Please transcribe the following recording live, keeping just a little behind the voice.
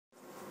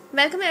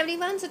Welcome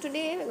everyone. So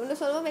today we're going to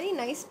solve a very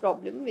nice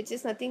problem which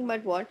is nothing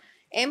but what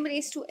m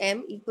raised to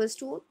m equals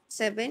to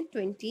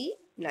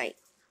 729.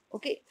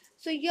 Okay.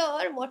 So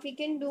here what we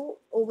can do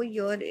over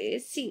here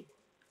is see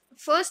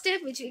first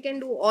step which we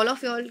can do, all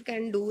of y'all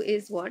can do,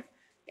 is what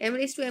m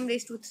raised to m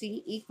raised to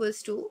 3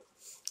 equals to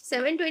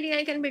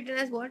 729 can be written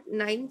as what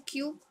 9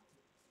 cube.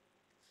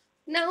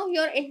 Now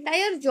your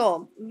entire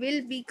job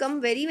will become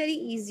very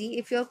easy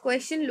if your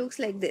question looks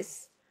like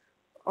this.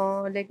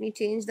 Let me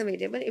change the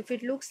variable. If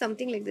it looks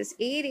something like this,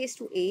 a raised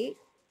to a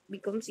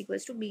becomes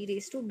equals to b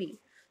raised to b.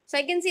 So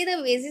I can say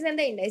the bases and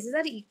the indices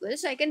are equal.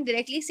 So I can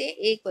directly say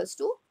a equals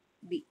to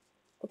b.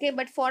 Okay,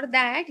 but for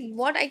that,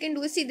 what I can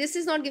do is, see, this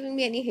is not giving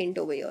me any hint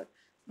over here,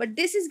 but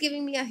this is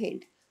giving me a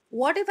hint.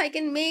 What if I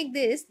can make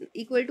this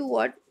equal to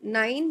what?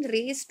 9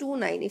 raised to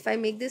 9. If I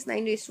make this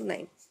 9 raised to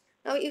 9.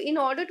 Now, in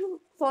order to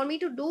for me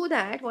to do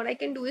that, what I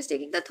can do is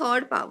taking the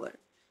third power.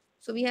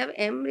 So we have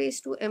m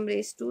raised to m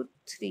raised to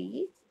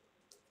 3,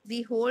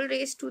 the whole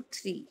raised to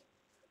 3.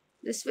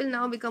 This will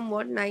now become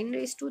what? 9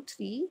 raised to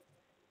 3,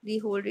 the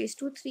whole raised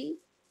to 3.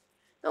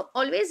 Now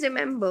always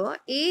remember,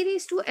 a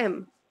raised to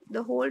m,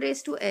 the whole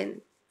raised to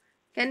n,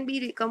 can be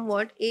become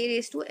what? A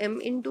raised to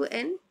m into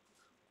n,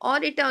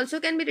 or it also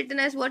can be written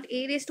as what?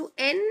 A raised to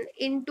n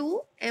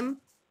into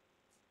m.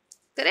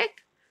 Correct?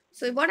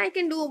 So what I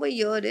can do over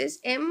here is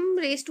m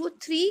raised to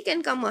 3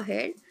 can come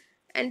ahead,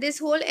 and this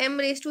whole m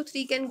raised to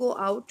 3 can go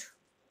out.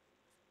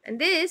 And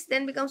this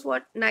then becomes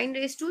what? 9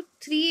 raised to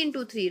 3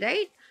 into 3,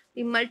 right?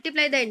 We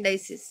multiply the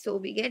indices. So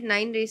we get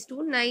 9 raised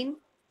to 9.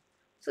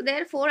 So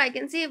therefore, I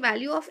can say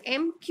value of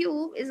m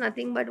cube is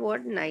nothing but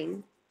what?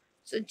 9.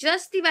 So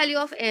just the value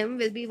of m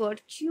will be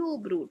what?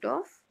 Cube root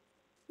of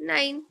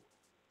 9.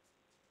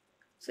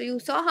 So you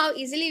saw how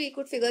easily we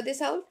could figure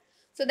this out.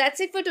 So that's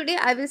it for today.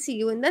 I will see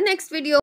you in the next video.